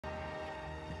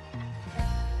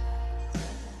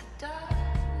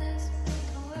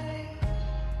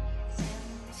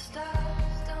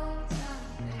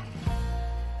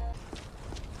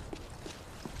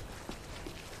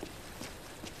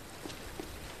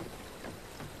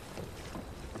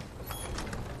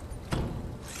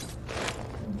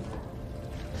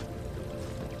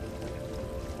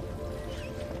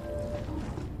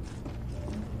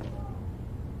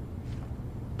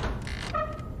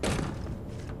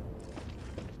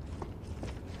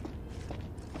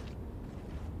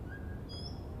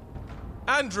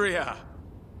Andrea!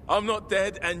 I'm not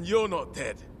dead, and you're not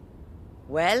dead.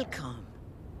 Welcome.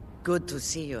 Good to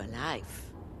see you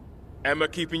alive. Emma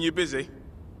keeping you busy?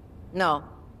 No,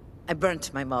 I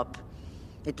burnt my mop.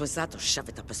 It was that or shove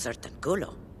it up a certain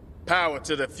culo. Power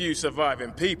to the few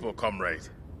surviving people, comrade.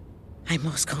 I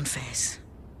must confess,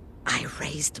 I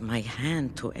raised my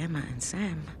hand to Emma and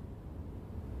Sam.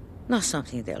 Not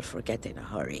something they'll forget in a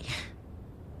hurry.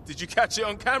 Did you catch it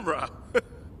on camera?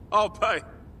 I'll pay.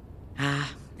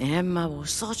 Emma was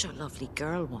such a lovely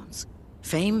girl once.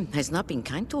 Fame has not been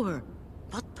kind to her,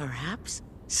 but perhaps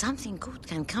something good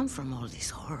can come from all this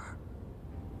horror.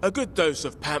 A good dose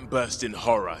of pant-bursting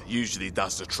horror usually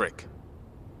does the trick.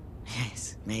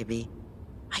 Yes, maybe.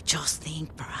 I just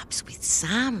think perhaps with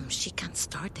Sam, she can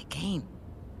start again.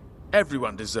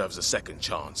 Everyone deserves a second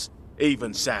chance,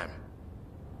 even Sam.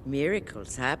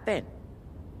 Miracles happen.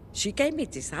 She gave me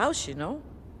this house, you know.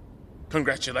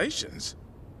 Congratulations.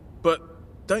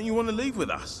 But don't you want to leave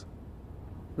with us?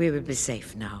 We will be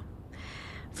safe now.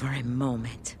 For a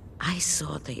moment, I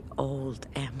saw the old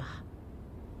Emma.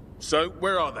 So,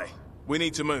 where are they? We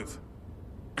need to move.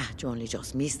 You only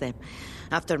just missed them.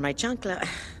 After my chancla...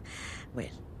 Well,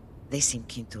 they seem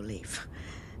keen to leave.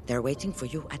 They're waiting for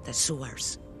you at the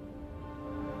sewers.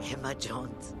 Emma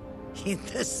Jones. In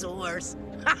the sewers.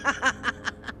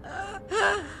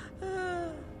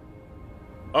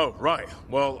 Oh, right.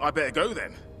 Well, I better go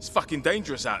then. It's fucking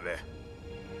dangerous out there.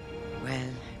 Well,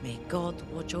 may God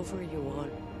watch over you all.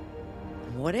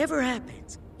 And whatever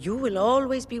happens, you will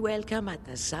always be welcome at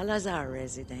the Salazar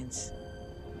residence.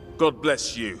 God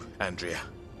bless you, Andrea.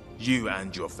 You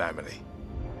and your family.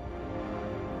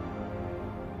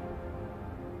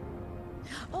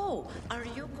 Oh, are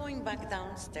you going back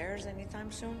downstairs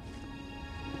anytime soon?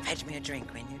 Fetch me a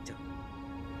drink when you do.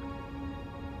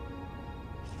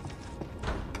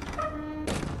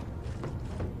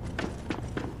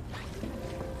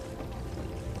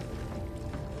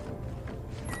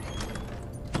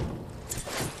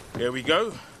 Here we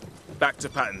go. Back to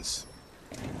Patton's.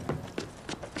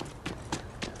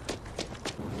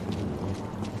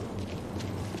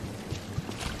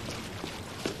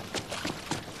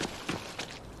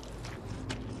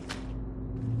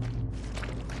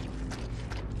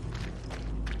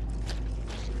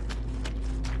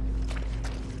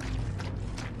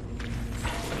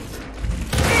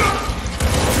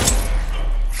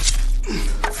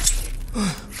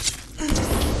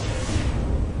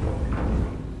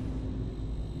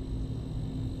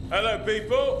 Hello,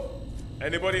 people.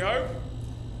 Anybody home?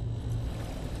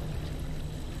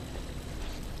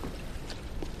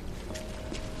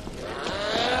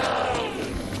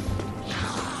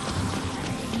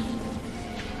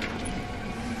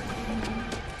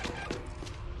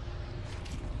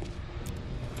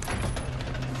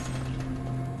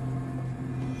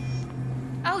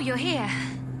 Oh, you're here.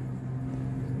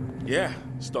 Yeah,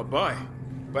 stop by.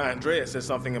 But Andrea said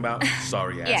something about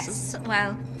sorry asses. Yes,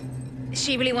 well,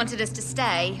 she really wanted us to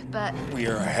stay, but... We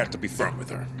have to be firm with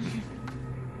her.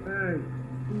 Hey,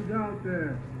 who's out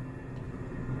there?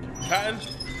 Patton,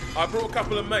 I brought a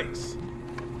couple of mates.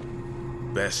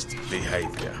 Best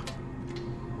behavior.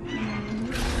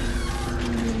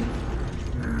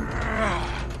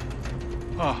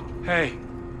 Oh, hey.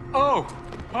 Oh!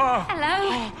 Oh! Hello?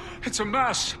 Oh, it's a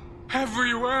mess.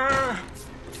 Everywhere.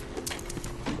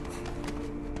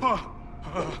 Oh.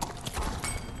 Oh.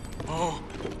 Oh.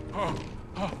 Oh.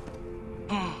 Oh.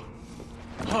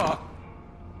 Oh.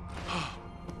 Oh.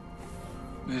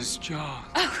 Miss Jones.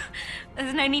 Oh,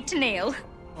 there's no need to kneel.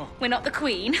 Oh. We're not the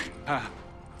Queen.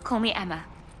 Call me Emma.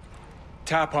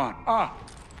 Tap on.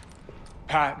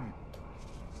 Patton.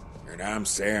 And I'm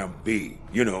Sam B.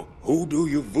 You know, who do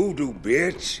you voodoo,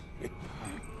 bitch?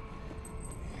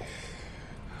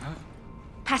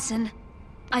 Patton,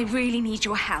 I really need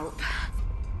your help.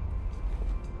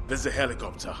 There's a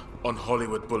helicopter on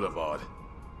Hollywood Boulevard.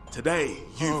 Today,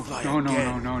 you fly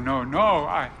again. No.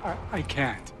 I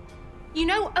can't. You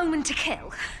know Omen to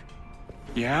Kill?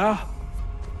 Yeah?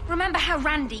 Remember how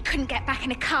Randy couldn't get back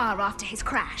in a car after his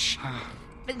crash?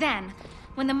 But then,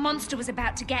 when the monster was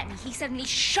about to get me, he suddenly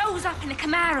shows up in a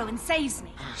Camaro and saves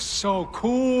me. So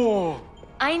cool.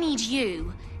 I need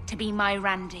you to be my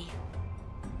Randy.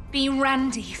 Be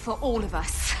Randy for all of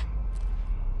us.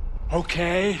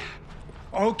 Okay,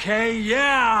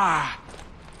 yeah!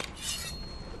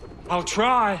 I'll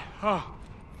try.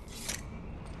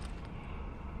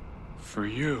 For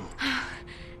you.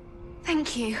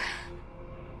 Thank you.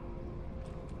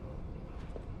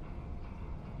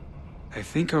 I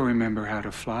think I remember how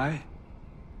to fly.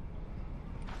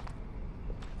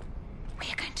 We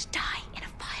are going to die in a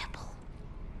fireball.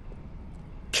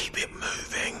 Keep it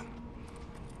moving.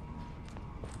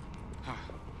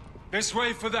 This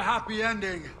way for the happy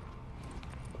ending.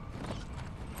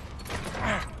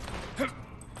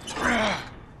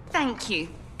 Thank you,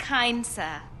 kind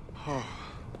sir.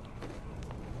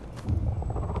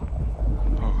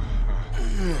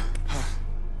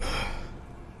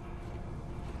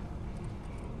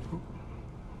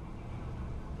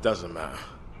 Doesn't matter.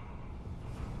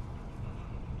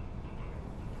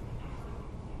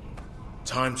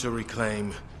 Time to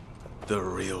reclaim the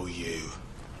real you.